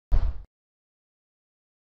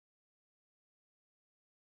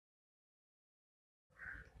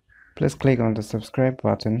Please click on the subscribe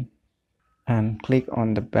button and click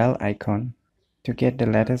on the bell icon to get the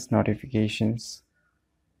latest notifications.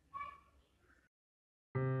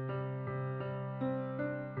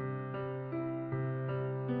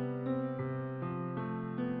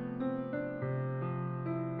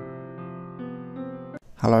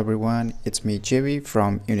 Hello everyone, it's me JV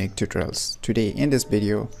from Unique Tutorials. Today in this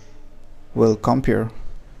video, we'll compare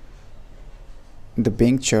the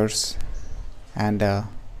Bing search and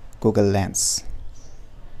Google Lens.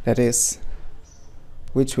 That is,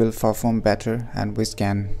 which will perform better and which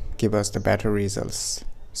can give us the better results.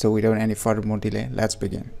 So without any further more delay, let's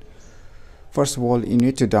begin. First of all, you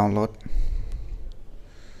need to download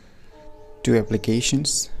two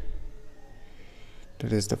applications.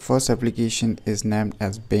 That is, the first application is named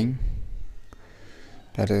as Bing.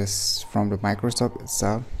 That is from the Microsoft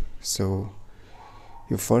itself. So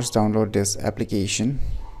you first download this application.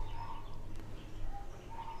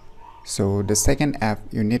 So the second app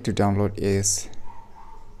you need to download is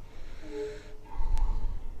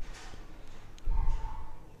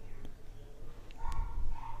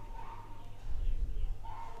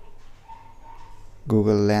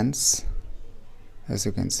Google Lens. As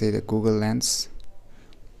you can see, the Google Lens.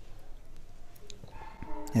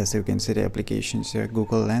 As you can see, the applications here,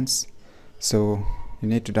 Google Lens. So you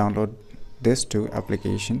need to download these two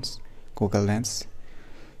applications, Google Lens.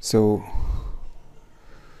 So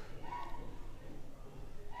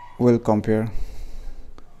we'll compare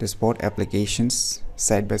these both applications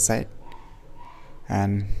side by side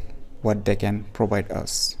and what they can provide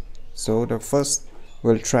us. So the first,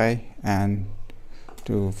 we'll try and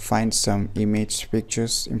to find some image,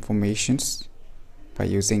 pictures, informations by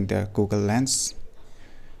using the Google Lens.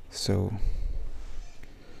 So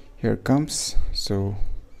here it comes. So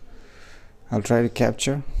I'll try to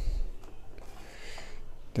capture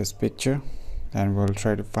this picture and we'll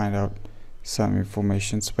try to find out some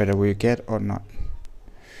informations whether we get or not.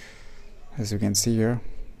 As you can see here,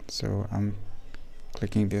 so I'm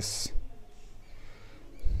clicking this,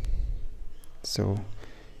 so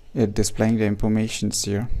it displaying the informations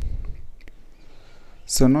here.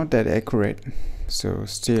 So not that accurate, so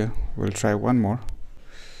still we'll try one more.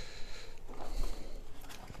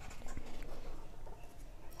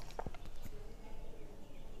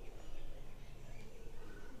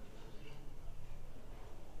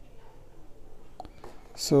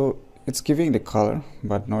 So it's giving the color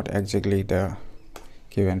but not exactly the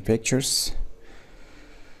given pictures.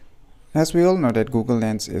 As we all know that Google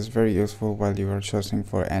Lens is very useful while you are searching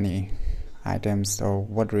for any items or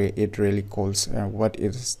what it really calls what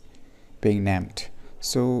is being named.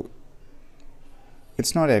 So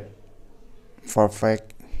it's not a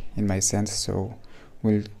perfect in my sense, so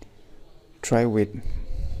we'll try with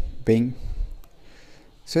Bing.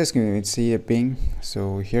 So as you can see a Bing,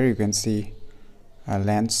 so here you can see a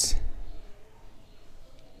lens.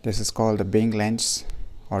 This is called the Bing Lens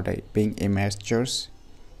or the Bing Image Search.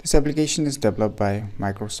 This application is developed by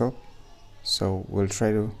Microsoft. So we'll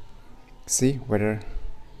try to see whether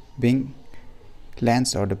Bing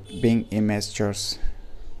Lens or the Bing Image Search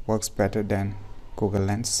works better than Google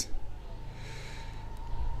Lens.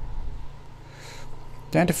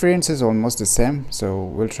 The interference is almost the same, so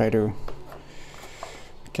we'll try to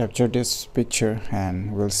capture this picture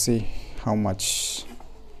and we'll see how much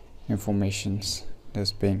information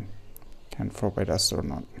this Bing can provide us or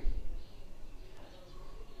not.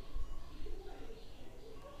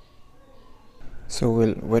 So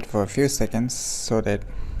we'll wait for a few seconds so that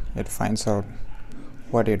it finds out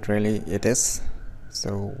what it is.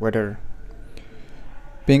 So whether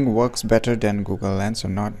Bing works better than Google Lens or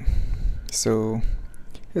not. So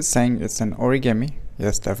it's saying it's an origami.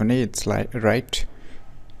 Yes, definitely it's right.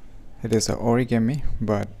 It is an origami,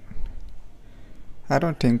 but I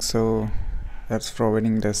don't think so that's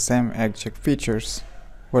providing the same exact features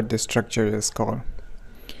what the structure is called.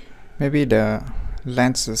 Maybe the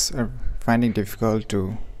lenses are finding difficult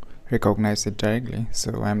to recognize it directly,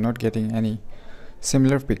 so I'm not getting any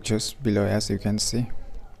similar pictures below, as you can see.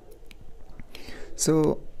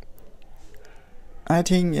 So I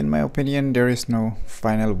think, in my opinion, there is no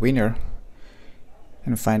final winner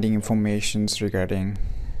in finding informations regarding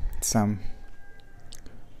some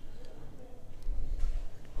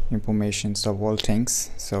informations of all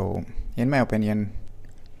things. So in my opinion,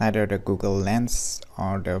 neither the Google Lens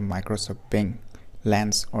or the Microsoft Bing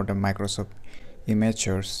Lens or the Microsoft Image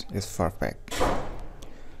Search is perfect.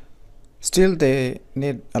 Still, they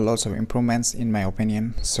need a lot of improvements in my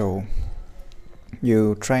opinion, so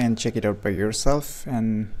you try and check it out by yourself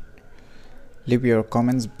and leave your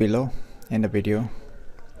comments below in the video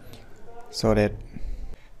so that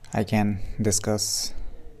I can discuss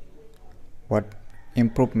what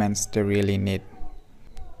improvements they really need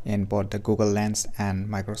in both the Google Lens and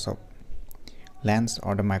Microsoft Lens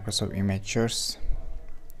or the Microsoft Imagers.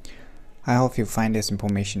 I hope you find this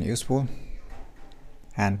information useful,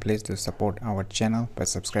 and please do support our channel by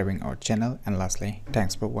subscribing our channel, and lastly,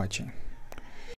 thanks for watching.